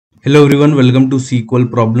Hello everyone, welcome to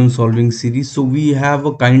SQL problem solving series. So we have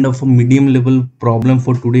a kind of a medium level problem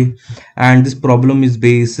for today, and this problem is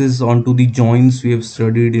basis onto the joins we have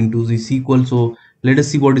studied into the SQL. So let us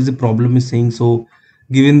see what is the problem is saying. So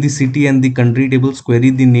given the city and the country tables,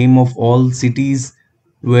 query the name of all cities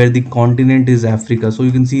where the continent is Africa. So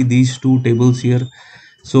you can see these two tables here.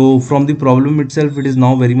 So from the problem itself, it is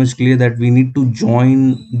now very much clear that we need to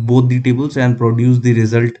join both the tables and produce the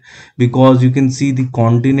result, because you can see the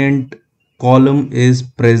continent column is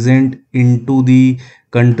present into the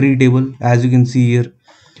country table, as you can see here,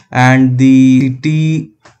 and the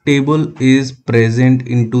city table is present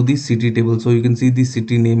into the city table. So you can see the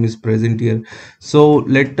city name is present here. So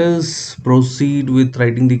let us proceed with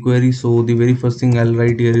writing the query. So the very first thing I'll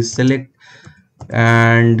write here is select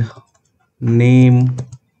and name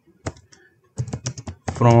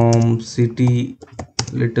from city.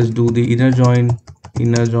 Let us do the inner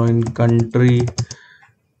join country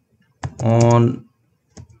on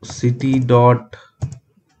city dot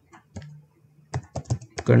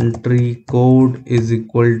country code is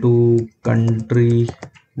equal to country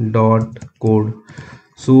dot code.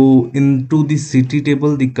 So into the city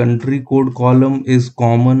table the country code column is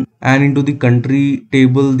common, and into the country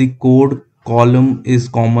table the code column is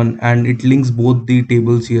common, and it links both the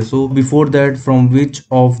tables here. So before that, from which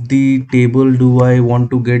of the table do I want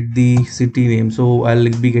to get the city name? So I'll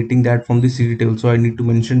be getting that from the city table, so I need to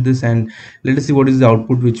mention this, and let us see what is the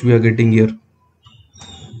output which we are getting here.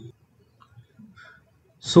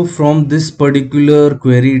 So from this particular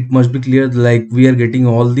query, it must be clear like we are getting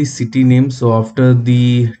all the city names. So after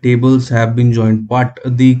the tables have been joined, but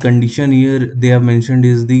the condition here they have mentioned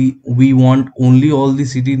is we want only all the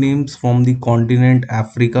city names from the continent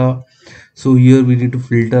Africa. So here we need to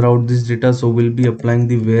filter out this data. So we'll be applying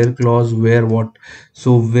the where clause, where what.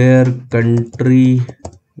 So where country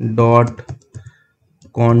dot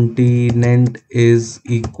continent is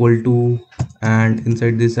equal to, and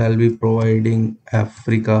inside this I'll be providing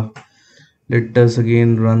Africa. Let us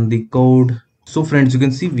again run the code. So friends, you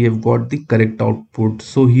can see we have got the correct output.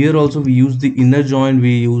 So here also we use the inner join,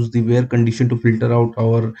 we use the where condition to filter out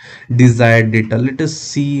our desired data. Let us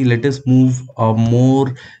see, let us move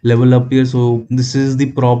more level up here. So this is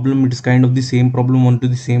the problem, it is kind of the same problem onto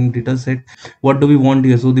the same data set. What do we want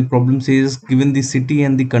here? So the problem says given the city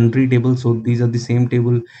and the country table, so these are the same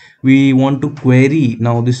table, we want to query.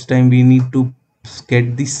 Now this time we need to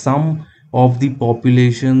get the sum of the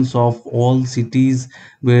populations of all cities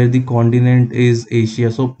where the continent is Asia.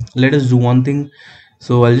 So let us do one thing.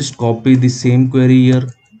 So I'll just copy the same query here,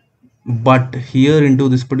 but here into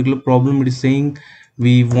this particular problem it is saying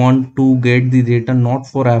we want to get the data not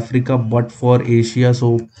for Africa but for Asia.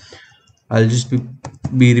 So I'll just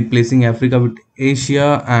be replacing Africa with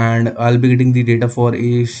Asia, and I'll be getting the data for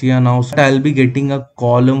Asia now. So I'll be getting a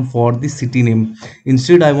column for the city name.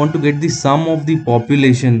 Instead, I want to get the sum of the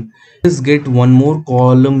population. Let's get one more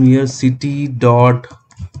column here, city dot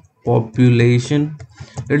population.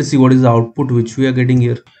 Let us see what is the output which we are getting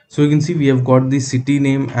here. So you can see we have got the city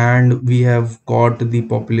name and we have got the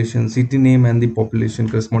population, city name and the population,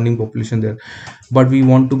 corresponding population there, but we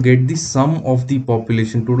want to get the sum of the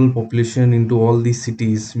population, total population into all these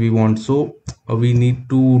cities we want. So we need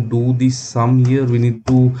to do the sum here. We need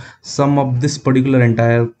to sum up this particular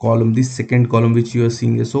entire column, this second column which you are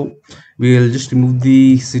seeing here. So we will just remove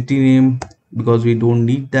the city name because we don't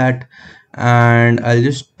need that, and I'll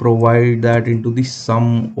just provide that into the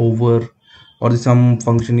sum over or the sum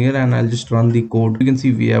function here, and I'll just run the code. You can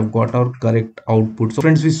see we have got our correct output. So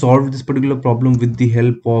friends, we solved this particular problem with the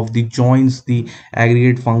help of the joins, the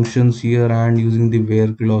aggregate functions here, and using the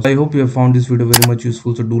where clause. I hope you have found this video very much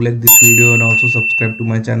useful. So do like this video and also subscribe to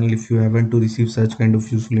my channel if you haven't, to receive such kind of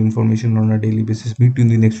useful information on a daily basis. Meet you in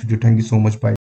the next video. Thank you so much. Bye.